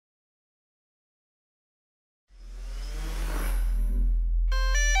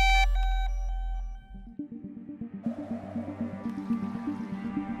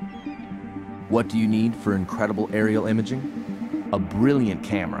What do you need for incredible aerial imaging? A brilliant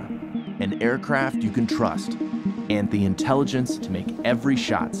camera, an aircraft you can trust, and the intelligence to make every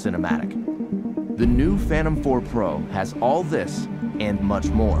shot cinematic. The new Phantom 4 Pro has all this and much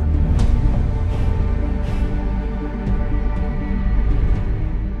more.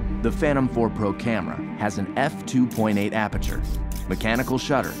 The Phantom 4 Pro camera has an f2.8 aperture, mechanical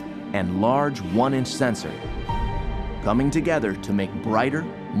shutter, and large 1-inch sensor, coming together to make brighter,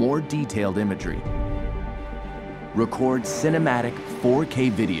 more detailed imagery. Record cinematic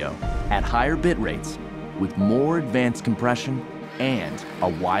 4K video at higher bit rates with more advanced compression and a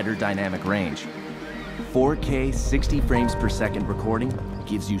wider dynamic range. 4K 60 frames per second recording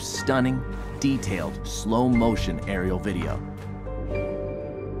gives you stunning, detailed, slow-motion aerial video.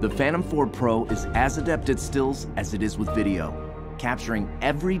 The Phantom 4 Pro is as adept at stills as it is with video, capturing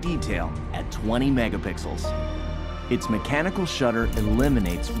every detail at 20 megapixels. Its mechanical shutter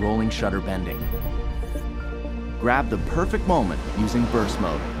eliminates rolling shutter bending. Grab the perfect moment using burst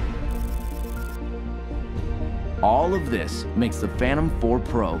mode. All of this makes the Phantom 4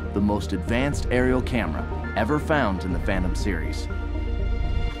 Pro the most advanced aerial camera ever found in the Phantom series.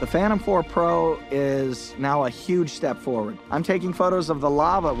 The Phantom 4 Pro is now a huge step forward. I'm taking photos of the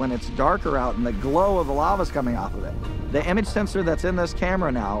lava when it's darker out and the glow of the lava is coming off of it. The image sensor that's in this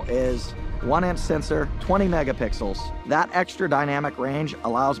camera now is 1-inch sensor, 20 megapixels. That extra dynamic range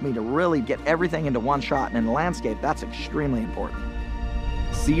allows me to really get everything into one shot, and in the landscape, that's extremely important.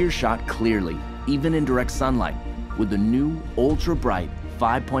 See your shot clearly, even in direct sunlight, with the new ultra-bright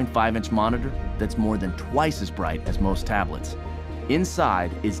 5.5-inch monitor that's more than twice as bright as most tablets.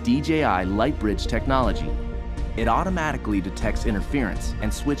 Inside is DJI LightBridge technology. It automatically detects interference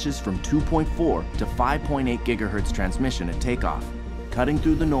and switches from 2.4 to 5.8 gigahertz transmission at takeoff, cutting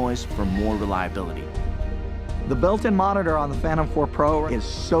through the noise for more reliability. The built-in monitor on the Phantom 4 Pro is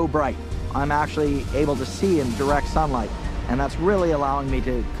so bright. I'm actually able to see in direct sunlight, and that's really allowing me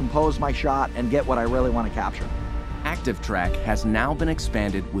to compose my shot and get what I really want to capture. Active Track has now been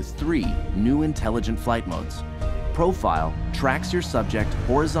expanded with 3 new intelligent flight modes. Profile tracks your subject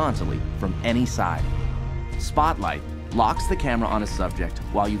horizontally from any side. Spotlight locks the camera on a subject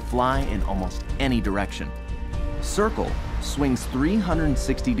while you fly in almost any direction. Circle swings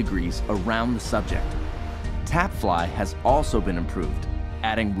 360 degrees around the subject. Tap Fly has also been improved,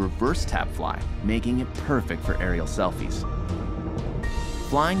 adding reverse tap fly, making it perfect for aerial selfies.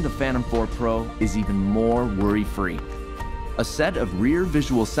 Flying the Phantom 4 Pro is even more worry-free. A set of rear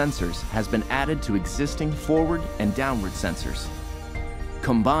visual sensors has been added to existing forward and downward sensors.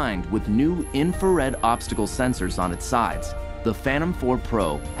 Combined with new infrared obstacle sensors on its sides, the Phantom 4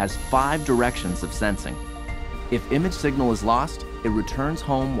 Pro has 5 directions of sensing. If image signal is lost, it returns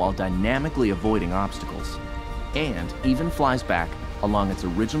home while dynamically avoiding obstacles, and even flies back along its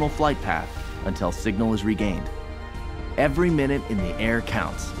original flight path until signal is regained. Every minute in the air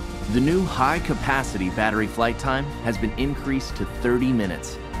counts. The new high-capacity battery flight time has been increased to 30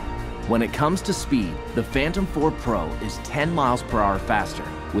 minutes. When it comes to speed, the Phantom 4 Pro is 10 miles per hour faster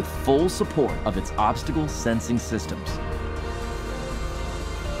with full support of its obstacle sensing systems.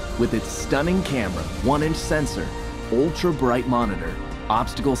 With its stunning camera, 1-inch sensor, ultra-bright monitor,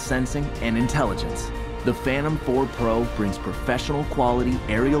 obstacle sensing, and intelligence, the Phantom 4 Pro brings professional quality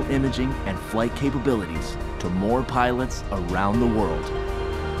aerial imaging and flight capabilities to more pilots around the world.